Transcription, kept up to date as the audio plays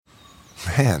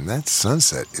Man, that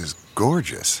sunset is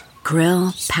gorgeous.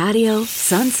 Grill, patio,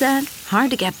 sunset.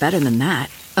 Hard to get better than that.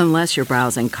 Unless you're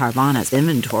browsing Carvana's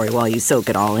inventory while you soak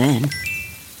it all in.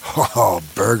 Oh,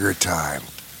 burger time.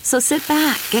 So sit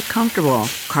back, get comfortable.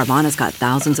 Carvana's got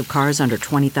thousands of cars under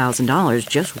 $20,000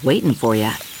 just waiting for you.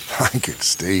 I could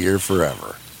stay here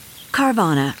forever.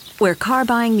 Carvana, where car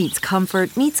buying meets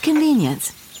comfort meets convenience.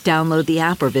 Download the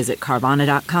app or visit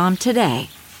Carvana.com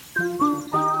today.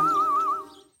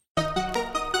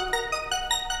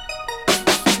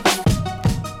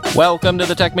 Welcome to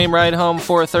the Tech Meme Ride Home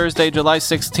for Thursday, July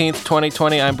 16th,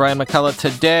 2020. I'm Brian McCullough.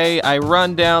 Today, I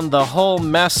run down the whole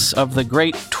mess of the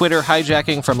great Twitter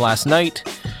hijacking from last night.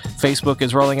 Facebook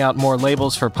is rolling out more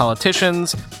labels for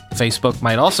politicians. Facebook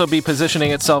might also be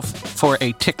positioning itself for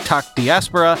a TikTok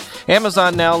diaspora.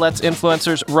 Amazon now lets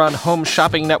influencers run home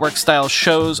shopping network-style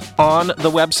shows on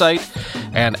the website.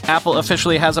 And Apple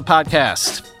officially has a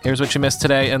podcast. Here's what you missed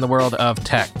today in the world of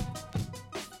tech.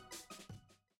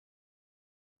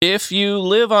 If you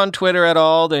live on Twitter at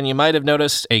all, then you might have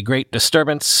noticed a great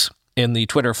disturbance in the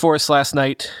Twitter force last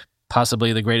night,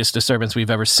 possibly the greatest disturbance we've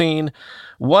ever seen.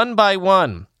 One by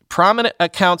one, prominent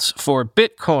accounts for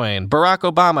Bitcoin, Barack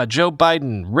Obama, Joe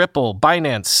Biden, Ripple,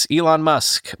 Binance, Elon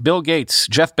Musk, Bill Gates,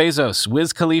 Jeff Bezos,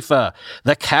 Wiz Khalifa,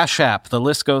 the Cash App, the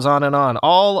list goes on and on.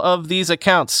 All of these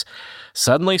accounts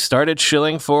suddenly started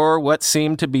shilling for what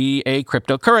seemed to be a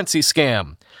cryptocurrency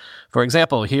scam. For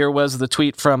example, here was the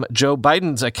tweet from Joe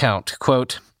Biden's account,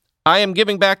 quote, "I am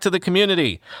giving back to the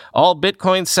community. All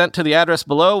Bitcoin sent to the address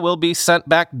below will be sent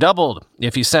back doubled.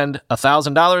 If you send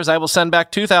 $1,000, I will send back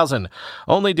 $2,000.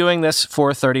 Only doing this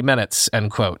for 30 minutes,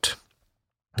 end quote.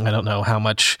 I don't know how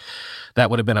much that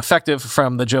would have been effective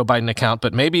from the Joe Biden account,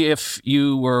 but maybe if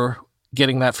you were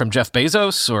getting that from Jeff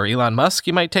Bezos or Elon Musk,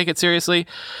 you might take it seriously.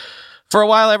 For a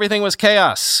while, everything was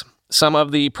chaos. Some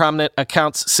of the prominent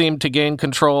accounts seemed to gain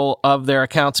control of their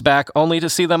accounts back, only to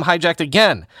see them hijacked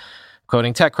again.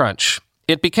 Quoting TechCrunch,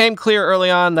 "It became clear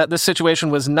early on that this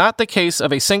situation was not the case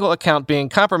of a single account being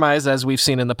compromised as we've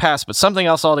seen in the past, but something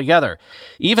else altogether.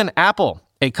 Even Apple,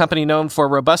 a company known for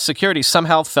robust security,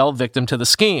 somehow fell victim to the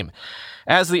scheme.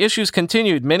 As the issues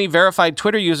continued, many verified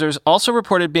Twitter users also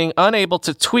reported being unable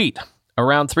to tweet.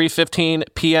 Around 3:15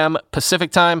 p.m.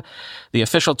 Pacific time, the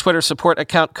official Twitter support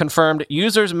account confirmed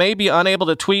users may be unable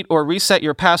to tweet or reset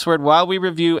your password while we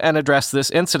review and address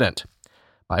this incident.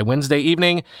 By Wednesday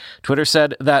evening, Twitter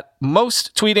said that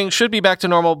most tweeting should be back to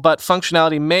normal, but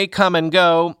functionality may come and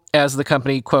go as the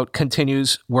company, quote,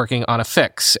 continues working on a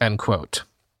fix, end quote."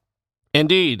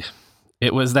 Indeed,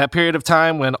 it was that period of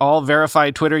time when all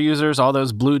verified Twitter users, all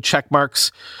those blue check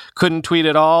marks, couldn't tweet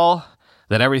at all,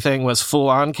 that everything was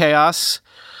full-on chaos.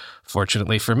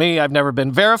 Fortunately for me, I've never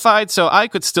been verified, so I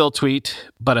could still tweet,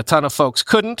 but a ton of folks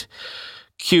couldn't.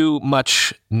 Cue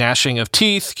much gnashing of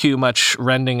teeth, cue much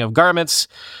rending of garments,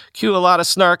 cue a lot of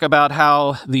snark about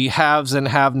how the haves and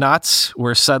have-nots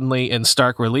were suddenly in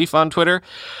stark relief on Twitter.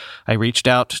 I reached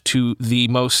out to the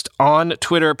most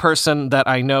on-Twitter person that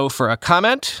I know for a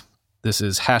comment. This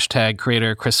is hashtag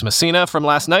creator Chris Messina from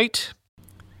last night.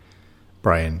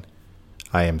 Brian,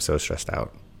 I am so stressed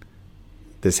out.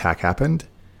 This hack happened,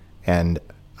 and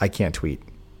I can't tweet,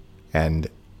 and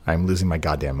I'm losing my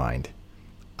goddamn mind.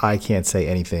 I can't say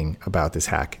anything about this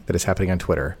hack that is happening on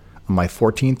Twitter on my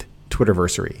 14th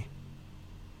Twitterversary.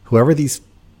 Whoever these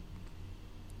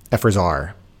effers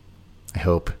are, I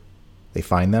hope they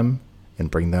find them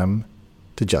and bring them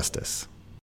to justice.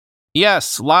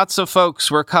 Yes, lots of folks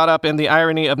were caught up in the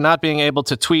irony of not being able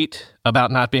to tweet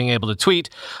about not being able to tweet.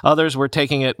 Others were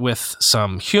taking it with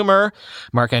some humor.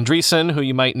 Mark Andreessen, who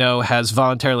you might know, has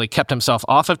voluntarily kept himself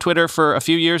off of Twitter for a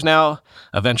few years now,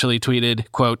 eventually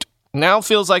tweeted, quote, "Now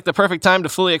feels like the perfect time to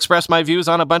fully express my views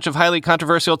on a bunch of highly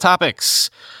controversial topics,"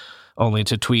 only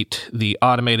to tweet the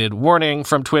automated warning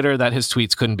from Twitter that his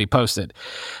tweets couldn't be posted.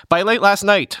 By late last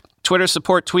night, Twitter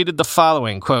support tweeted the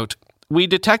following, quote, "We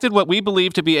detected what we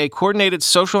believe to be a coordinated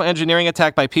social engineering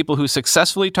attack by people who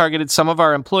successfully targeted some of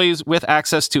our employees with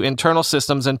access to internal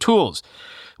systems and tools.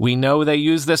 We know they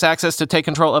use this access to take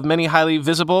control of many highly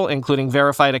visible, including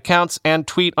verified accounts, and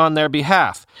tweet on their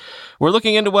behalf. We're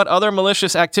looking into what other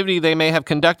malicious activity they may have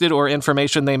conducted or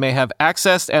information they may have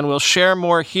accessed, and we'll share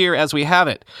more here as we have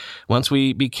it. Once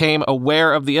we became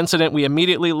aware of the incident, we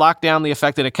immediately locked down the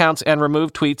affected accounts and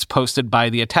removed tweets posted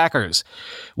by the attackers.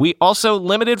 We also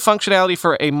limited functionality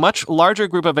for a much larger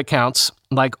group of accounts,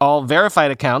 like all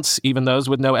verified accounts, even those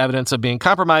with no evidence of being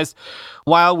compromised,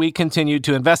 while we continued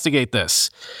to investigate this.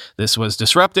 This was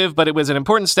disruptive, but it was an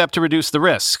important step to reduce the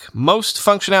risk. Most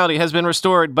functionality has been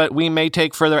restored, but we may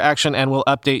take further action investigation and will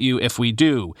update you if we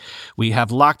do. We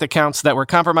have locked accounts that were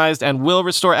compromised and will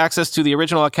restore access to the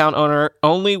original account owner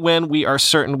only when we are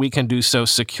certain we can do so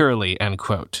securely, end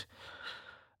quote.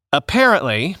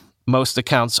 Apparently, most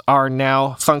accounts are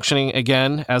now functioning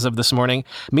again as of this morning.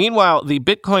 Meanwhile, the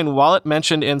Bitcoin wallet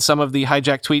mentioned in some of the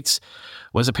hijacked tweets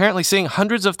was apparently seeing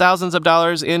hundreds of thousands of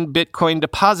dollars in Bitcoin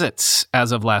deposits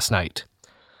as of last night.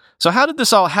 So how did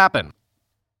this all happen?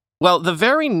 Well, the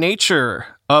very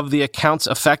nature of the accounts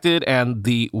affected and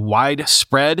the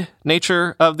widespread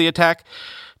nature of the attack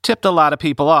tipped a lot of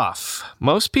people off.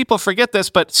 Most people forget this,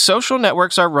 but social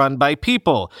networks are run by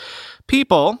people.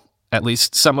 People, at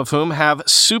least some of whom have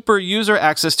super user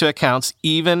access to accounts,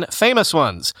 even famous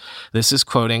ones. This is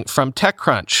quoting from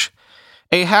TechCrunch.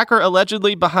 A hacker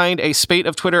allegedly behind a spate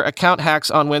of Twitter account hacks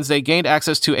on Wednesday gained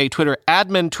access to a Twitter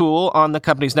admin tool on the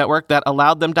company's network that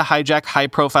allowed them to hijack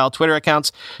high-profile Twitter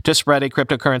accounts to spread a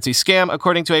cryptocurrency scam,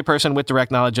 according to a person with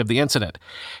direct knowledge of the incident.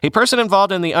 A person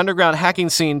involved in the underground hacking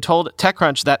scene told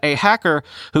TechCrunch that a hacker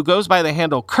who goes by the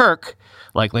handle Kirk,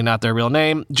 likely not their real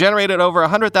name, generated over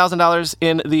 $100,000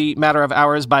 in the matter of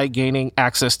hours by gaining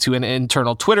access to an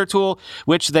internal Twitter tool,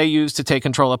 which they used to take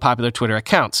control of popular Twitter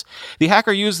accounts. The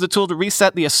hacker used the tool to reset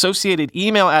the associated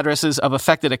email addresses of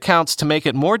affected accounts to make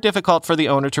it more difficult for the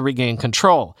owner to regain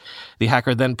control. The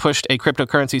hacker then pushed a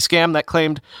cryptocurrency scam that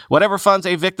claimed whatever funds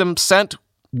a victim sent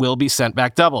will be sent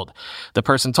back doubled. The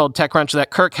person told TechCrunch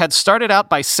that Kirk had started out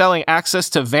by selling access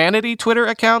to vanity Twitter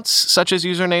accounts, such as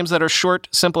usernames that are short,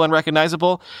 simple, and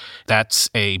recognizable. That's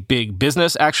a big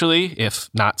business, actually, if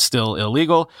not still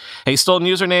illegal. A stolen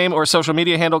username or social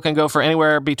media handle can go for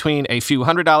anywhere between a few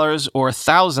 $100s or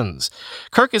thousands.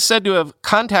 Kirk is said to have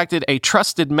contacted a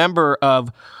trusted member of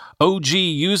OG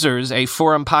Users, a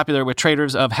forum popular with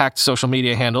traders of hacked social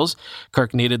media handles.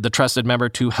 Kirk needed the trusted member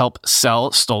to help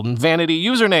sell stolen vanity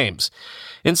usernames.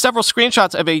 In several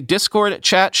screenshots of a Discord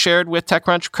chat shared with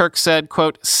TechCrunch, Kirk said,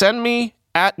 quote, "Send me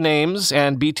 @names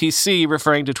and BTC,"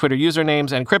 referring to Twitter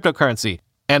usernames and cryptocurrency.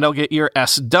 "And I'll get your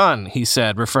S done," he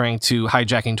said, referring to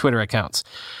hijacking Twitter accounts.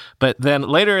 But then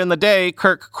later in the day,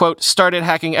 Kirk, quote, "started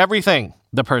hacking everything,"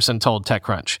 the person told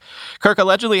TechCrunch. Kirk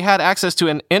allegedly had access to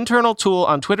an internal tool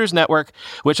on Twitter's network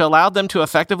which allowed them to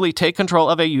effectively take control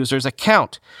of a user's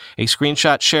account. A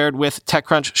screenshot shared with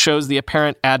TechCrunch shows the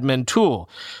apparent admin tool.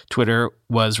 Twitter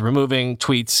was removing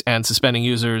tweets and suspending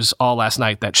users all last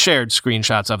night that shared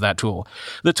screenshots of that tool.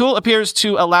 The tool appears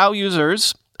to allow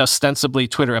users, ostensibly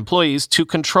Twitter employees, to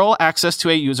control access to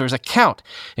a user's account,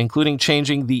 including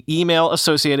changing the email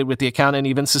associated with the account and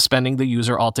even suspending the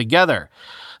user altogether.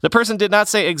 The person did not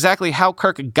say exactly how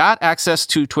Kirk got access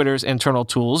to Twitter's internal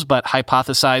tools, but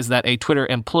hypothesized that a Twitter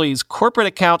employee's corporate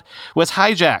account was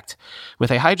hijacked.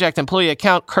 With a hijacked employee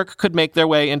account, Kirk could make their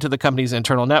way into the company's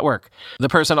internal network. The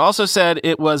person also said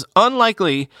it was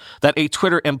unlikely that a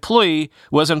Twitter employee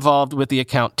was involved with the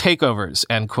account takeovers,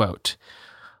 end quote.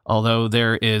 Although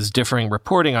there is differing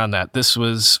reporting on that. This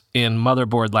was in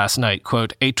Motherboard last night.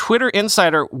 Quote, "A Twitter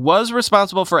insider was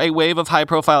responsible for a wave of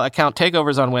high-profile account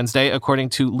takeovers on Wednesday, according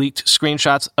to leaked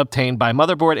screenshots obtained by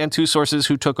Motherboard and two sources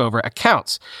who took over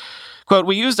accounts." Quote,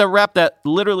 "We used a rep that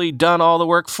literally done all the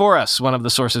work for us," one of the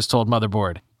sources told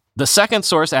Motherboard. The second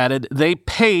source added they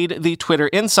paid the Twitter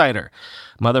insider.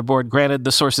 Motherboard granted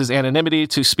the source's anonymity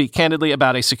to speak candidly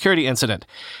about a security incident.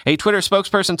 A Twitter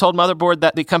spokesperson told Motherboard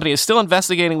that the company is still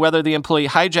investigating whether the employee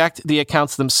hijacked the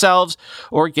accounts themselves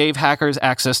or gave hackers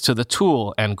access to the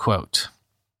tool, end quote.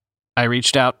 I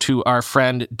reached out to our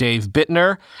friend Dave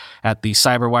Bittner at the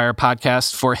Cyberwire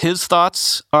podcast for his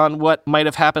thoughts on what might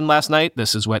have happened last night.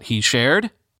 This is what he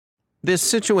shared. This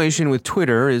situation with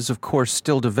Twitter is, of course,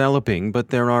 still developing, but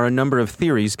there are a number of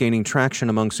theories gaining traction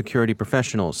among security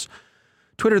professionals.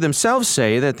 Twitter themselves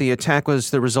say that the attack was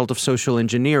the result of social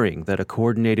engineering, that a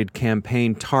coordinated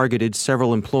campaign targeted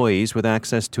several employees with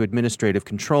access to administrative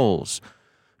controls.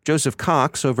 Joseph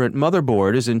Cox over at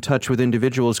Motherboard is in touch with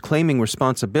individuals claiming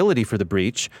responsibility for the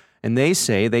breach, and they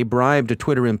say they bribed a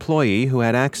Twitter employee who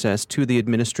had access to the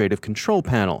administrative control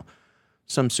panel.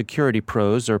 Some security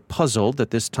pros are puzzled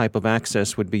that this type of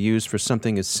access would be used for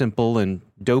something as simple and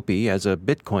dopey as a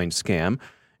Bitcoin scam,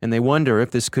 and they wonder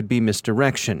if this could be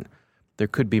misdirection. There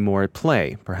could be more at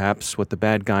play. Perhaps what the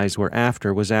bad guys were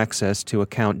after was access to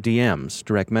account DMs,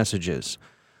 direct messages.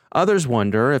 Others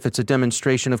wonder if it's a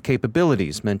demonstration of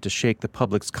capabilities meant to shake the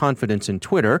public's confidence in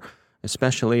Twitter,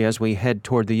 especially as we head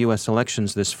toward the U.S.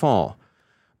 elections this fall.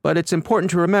 But it's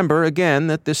important to remember, again,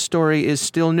 that this story is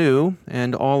still new,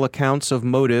 and all accounts of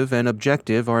motive and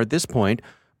objective are at this point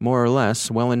more or less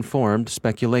well-informed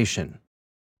speculation.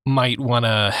 might want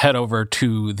to head over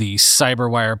to the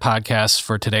Cyberwire podcast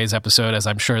for today's episode, as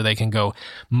I'm sure they can go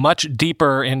much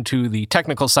deeper into the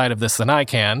technical side of this than I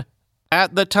can.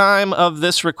 At the time of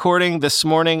this recording this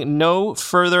morning, no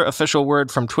further official word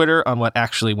from Twitter on what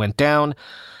actually went down.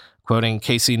 Quoting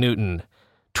Casey Newton,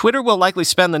 Twitter will likely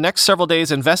spend the next several days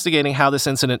investigating how this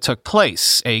incident took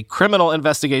place. A criminal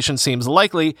investigation seems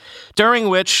likely, during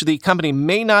which the company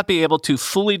may not be able to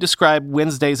fully describe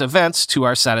Wednesday's events to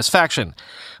our satisfaction.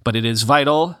 But it is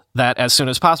vital that as soon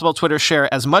as possible, Twitter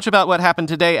share as much about what happened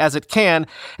today as it can,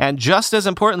 and just as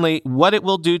importantly, what it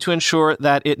will do to ensure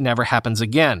that it never happens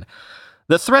again.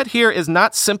 The threat here is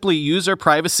not simply user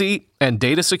privacy and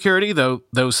data security, though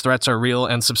those threats are real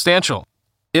and substantial.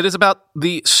 It is about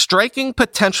the striking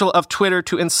potential of Twitter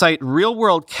to incite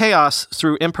real-world chaos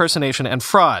through impersonation and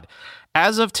fraud.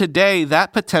 As of today,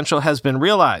 that potential has been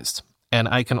realized, and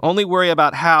I can only worry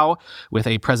about how, with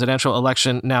a presidential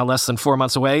election now less than 4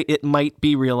 months away, it might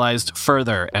be realized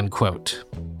further, end quote.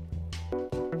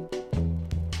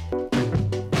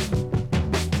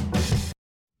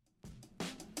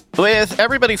 With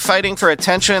everybody fighting for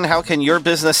attention, how can your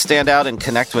business stand out and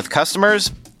connect with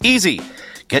customers? Easy.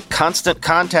 Get Constant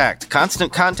Contact.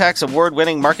 Constant Contact's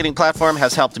award-winning marketing platform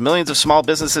has helped millions of small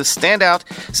businesses stand out,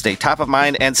 stay top of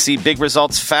mind, and see big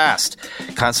results fast.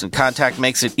 Constant Contact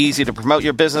makes it easy to promote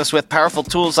your business with powerful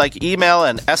tools like email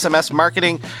and SMS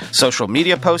marketing, social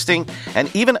media posting, and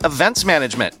even events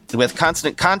management. With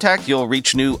Constant Contact, you'll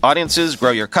reach new audiences,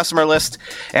 grow your customer list,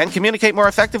 and communicate more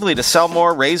effectively to sell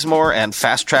more, raise more, and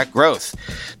fast-track growth.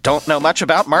 Don't know much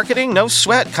about marketing? No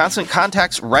sweat. Constant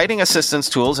Contact's writing assistance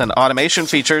tools and automation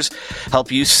features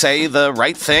help you say the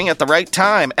right thing at the right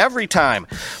time, every time.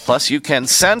 Plus, you can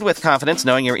send with confidence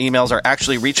knowing your emails are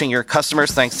actually reaching your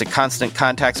customers thanks to Constant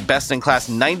Contact's best-in-class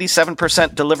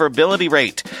 97% deliverability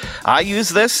rate. I use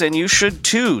this, and you should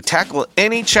too. Tackle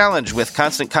any challenge with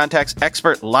Constant Contact's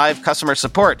expert live customer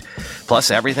support. Plus,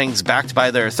 everything's backed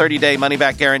by their 30-day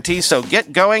money-back guarantee, so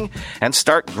get going and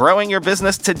start growing your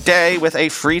business today with a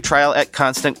free trial at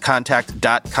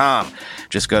ConstantContact.com.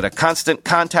 Just go to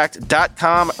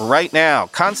ConstantContact.com right now.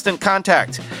 Constant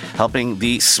Contact, helping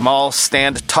the small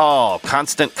stand tall.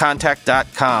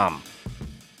 ConstantContact.com.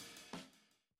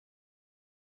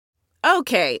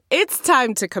 Okay, it's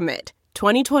time to commit.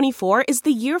 2024 is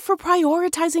the year for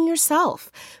prioritizing yourself.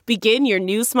 Begin your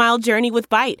new smile journey with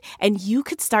Byte, and you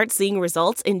could start seeing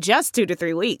results in just 2 to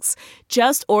 3 weeks.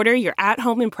 Just order your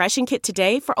at-home impression kit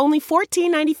today for only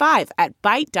 $14.95 at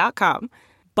Byte.com.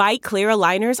 Byte Clear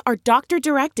aligners are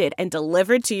doctor-directed and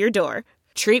delivered to your door.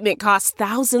 Treatment costs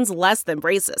thousands less than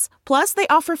braces. Plus, they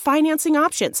offer financing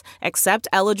options, accept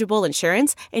eligible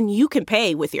insurance, and you can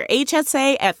pay with your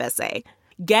HSA FSA.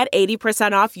 Get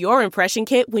 80% off your impression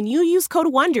kit when you use code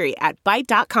WONDERY at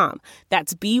Byte.com.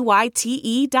 That's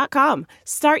BYTE.com.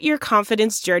 Start your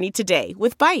confidence journey today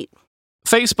with Byte.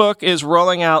 Facebook is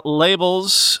rolling out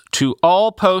labels to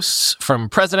all posts from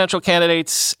presidential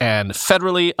candidates and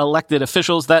federally elected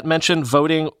officials that mention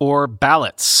voting or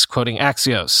ballots, quoting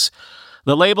Axios.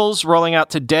 The labels rolling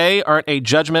out today aren't a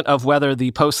judgment of whether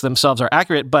the posts themselves are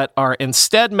accurate, but are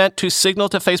instead meant to signal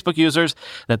to Facebook users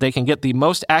that they can get the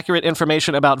most accurate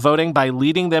information about voting by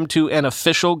leading them to an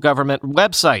official government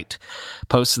website.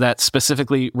 Posts that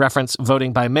specifically reference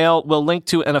voting by mail will link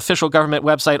to an official government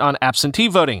website on absentee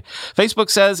voting.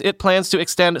 Facebook says it plans to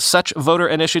extend such voter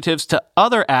initiatives to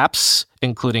other apps,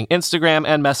 including Instagram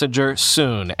and Messenger,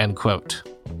 soon, end quote.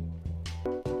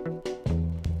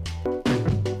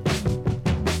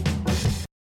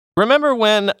 Remember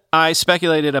when I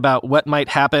speculated about what might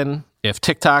happen if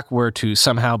TikTok were to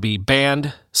somehow be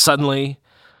banned suddenly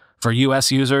for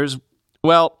U.S. users?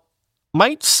 Well,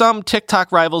 might some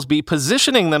TikTok rivals be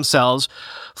positioning themselves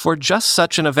for just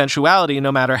such an eventuality,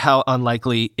 no matter how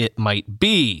unlikely it might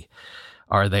be?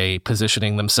 Are they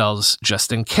positioning themselves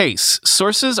just in case?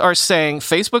 Sources are saying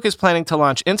Facebook is planning to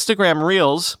launch Instagram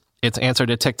Reels, its answer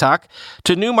to TikTok,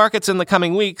 to new markets in the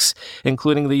coming weeks,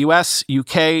 including the US,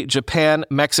 UK, Japan,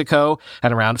 Mexico,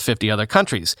 and around 50 other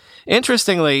countries.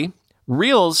 Interestingly,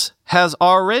 Reels has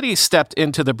already stepped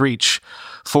into the breach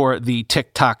for the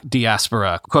TikTok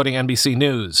diaspora, quoting NBC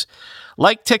News.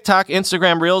 Like TikTok,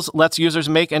 Instagram Reels lets users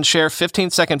make and share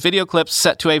 15-second video clips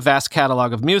set to a vast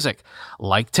catalog of music.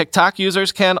 Like TikTok,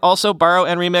 users can also borrow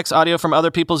and remix audio from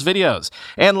other people's videos.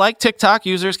 And like TikTok,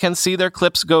 users can see their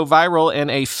clips go viral in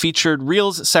a featured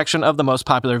Reels section of the most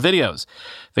popular videos.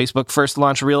 Facebook first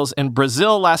launched Reels in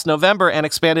Brazil last November and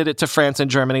expanded it to France and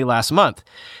Germany last month.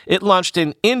 It launched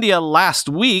in India last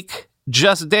week,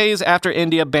 just days after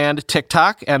India banned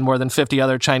TikTok and more than 50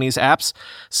 other Chinese apps,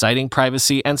 citing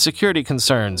privacy and security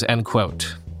concerns, end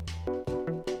quote.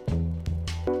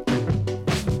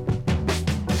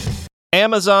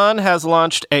 Amazon has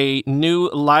launched a new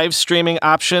live streaming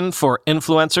option for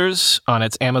influencers on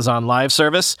its Amazon Live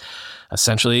service.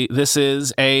 Essentially, this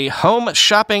is a home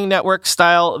shopping network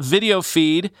style video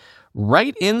feed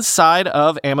right inside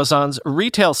of Amazon's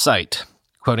retail site,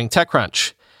 quoting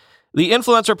TechCrunch. The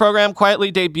influencer program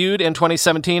quietly debuted in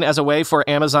 2017 as a way for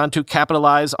Amazon to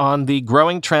capitalize on the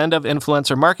growing trend of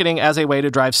influencer marketing as a way to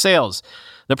drive sales.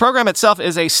 The program itself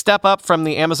is a step up from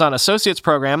the Amazon Associates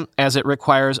program, as it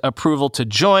requires approval to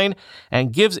join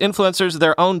and gives influencers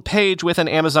their own page with an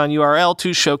Amazon URL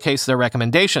to showcase their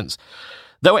recommendations.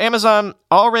 Though Amazon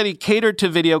already catered to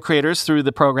video creators through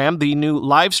the program, the new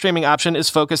live streaming option is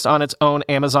focused on its own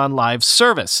Amazon Live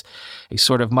service, a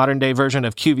sort of modern-day version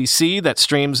of QVC that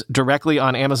streams directly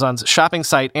on Amazon's shopping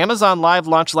site. Amazon Live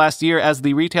launched last year as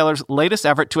the retailer's latest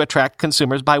effort to attract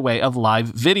consumers by way of live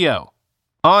video.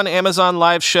 On Amazon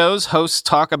Live shows, hosts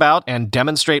talk about and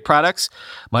demonstrate products,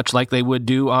 much like they would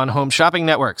do on home shopping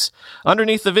networks.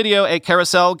 Underneath the video, a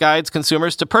carousel guides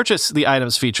consumers to purchase the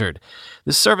items featured.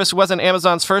 This service wasn't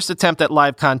Amazon's first attempt at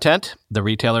live content. The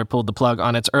retailer pulled the plug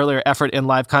on its earlier effort in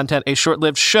live content, a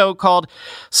short-lived show called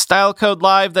Style Code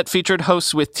Live that featured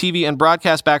hosts with TV and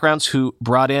broadcast backgrounds who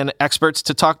brought in experts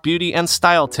to talk beauty and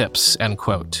style tips, end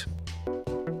quote.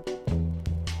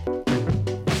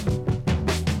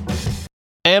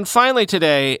 And finally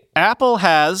today, Apple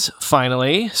has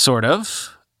finally, sort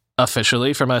of,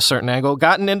 officially from a certain angle,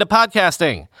 gotten into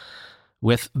podcasting.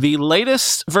 With the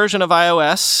latest version of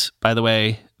iOS, by the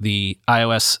way, the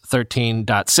iOS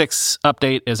 13.6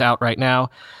 update is out right now,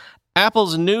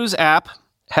 Apple's News app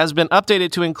has been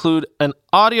updated to include an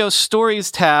audio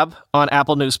stories tab on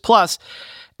Apple News Plus,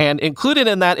 and included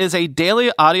in that is a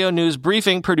daily audio news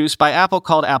briefing produced by Apple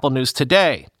called Apple News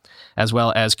Today, as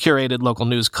well as curated local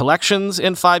news collections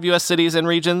in 5 U.S. cities and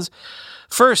regions.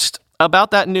 First,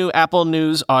 about that new Apple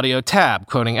News audio tab,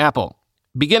 quoting Apple.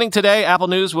 Beginning today, Apple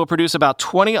News will produce about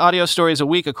 20 audio stories a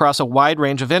week across a wide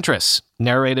range of interests.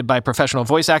 Narrated by professional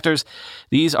voice actors,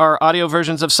 these are audio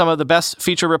versions of some of the best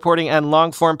feature reporting and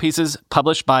long-form pieces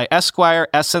published by Esquire,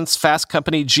 Essence, Fast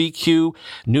Company, GQ,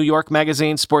 New York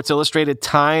Magazine, Sports Illustrated,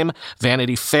 Time,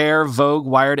 Vanity Fair, Vogue,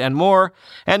 Wired, and more,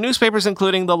 and newspapers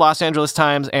including the Los Angeles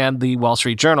Times and the Wall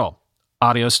Street Journal.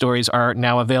 Audio stories are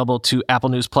now available to Apple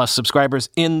News Plus subscribers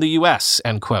in the U.S.,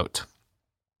 end quote.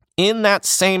 In that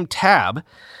same tab,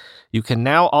 you can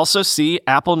now also see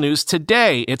Apple News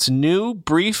Today, its new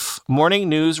brief morning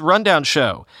news rundown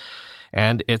show.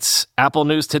 And it's Apple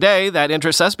News Today that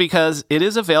interests us because it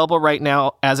is available right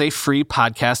now as a free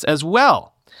podcast as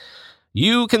well.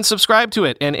 You can subscribe to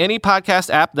it in any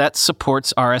podcast app that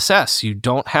supports RSS. You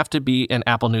don't have to be an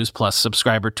Apple News Plus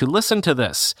subscriber to listen to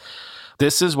this.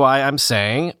 This is why I'm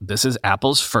saying this is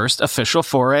Apple's first official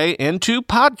foray into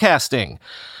podcasting.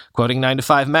 Quoting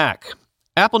 9to5Mac,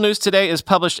 Apple News Today is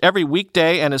published every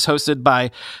weekday and is hosted by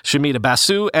Shamita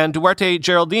Basu and Duarte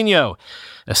Geraldinho,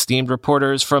 esteemed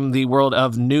reporters from the world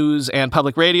of news and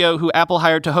public radio who Apple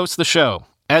hired to host the show.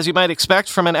 As you might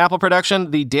expect from an Apple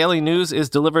production, the daily news is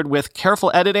delivered with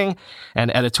careful editing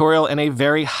and editorial in a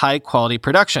very high-quality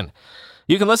production.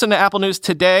 You can listen to Apple News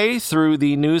Today through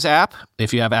the News app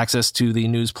if you have access to the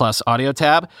News Plus audio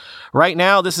tab. Right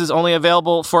now, this is only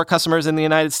available for customers in the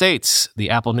United States. The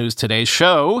Apple News Today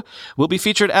show will be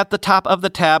featured at the top of the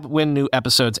tab when new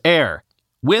episodes air.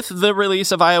 With the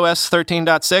release of iOS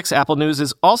 13.6, Apple News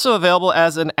is also available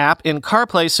as an app in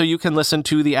CarPlay, so you can listen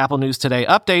to the Apple News Today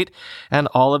update and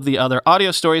all of the other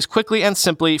audio stories quickly and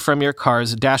simply from your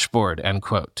car's dashboard, end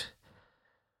quote.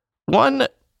 One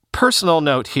personal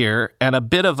note here, and a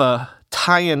bit of a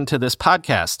tie-in to this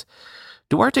podcast.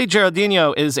 Duarte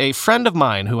Geraldinho is a friend of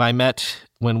mine who I met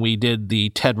when we did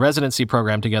the TED residency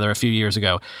program together a few years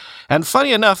ago. And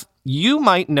funny enough, you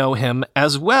might know him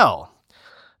as well.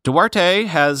 Duarte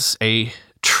has a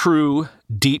true,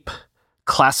 deep,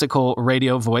 classical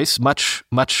radio voice, much,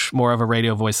 much more of a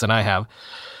radio voice than I have.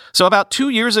 So about 2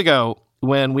 years ago,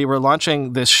 when we were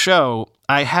launching this show,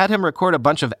 I had him record a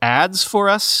bunch of ads for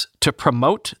us to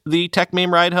promote the Tech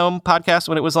Meme Ride Home podcast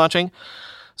when it was launching.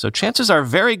 So chances are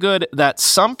very good that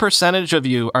some percentage of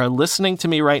you are listening to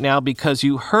me right now because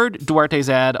you heard Duarte's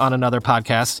ad on another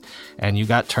podcast and you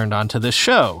got turned on to this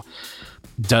show.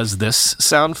 Does this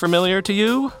sound familiar to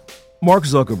you? Mark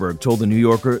Zuckerberg told The New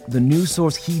Yorker the news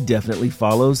source he definitely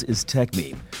follows is Tech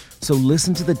Meme. So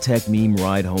listen to the Tech Meme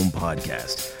Ride Home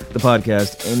podcast, the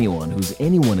podcast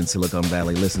anyone in Silicon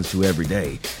Valley listens to every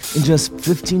day. In just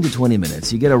 15 to 20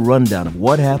 minutes, you get a rundown of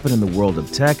what happened in the world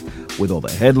of tech with all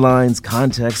the headlines,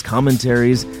 context,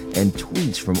 commentaries, and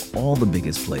tweets from all the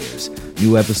biggest players.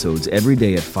 New episodes every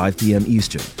day at 5 p.m.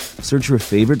 Eastern. Search your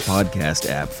favorite podcast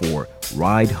app for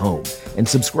Ride Home and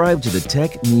subscribe to the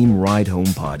Tech Meme Ride Home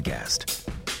podcast.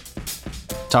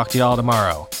 Talk to y'all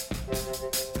tomorrow.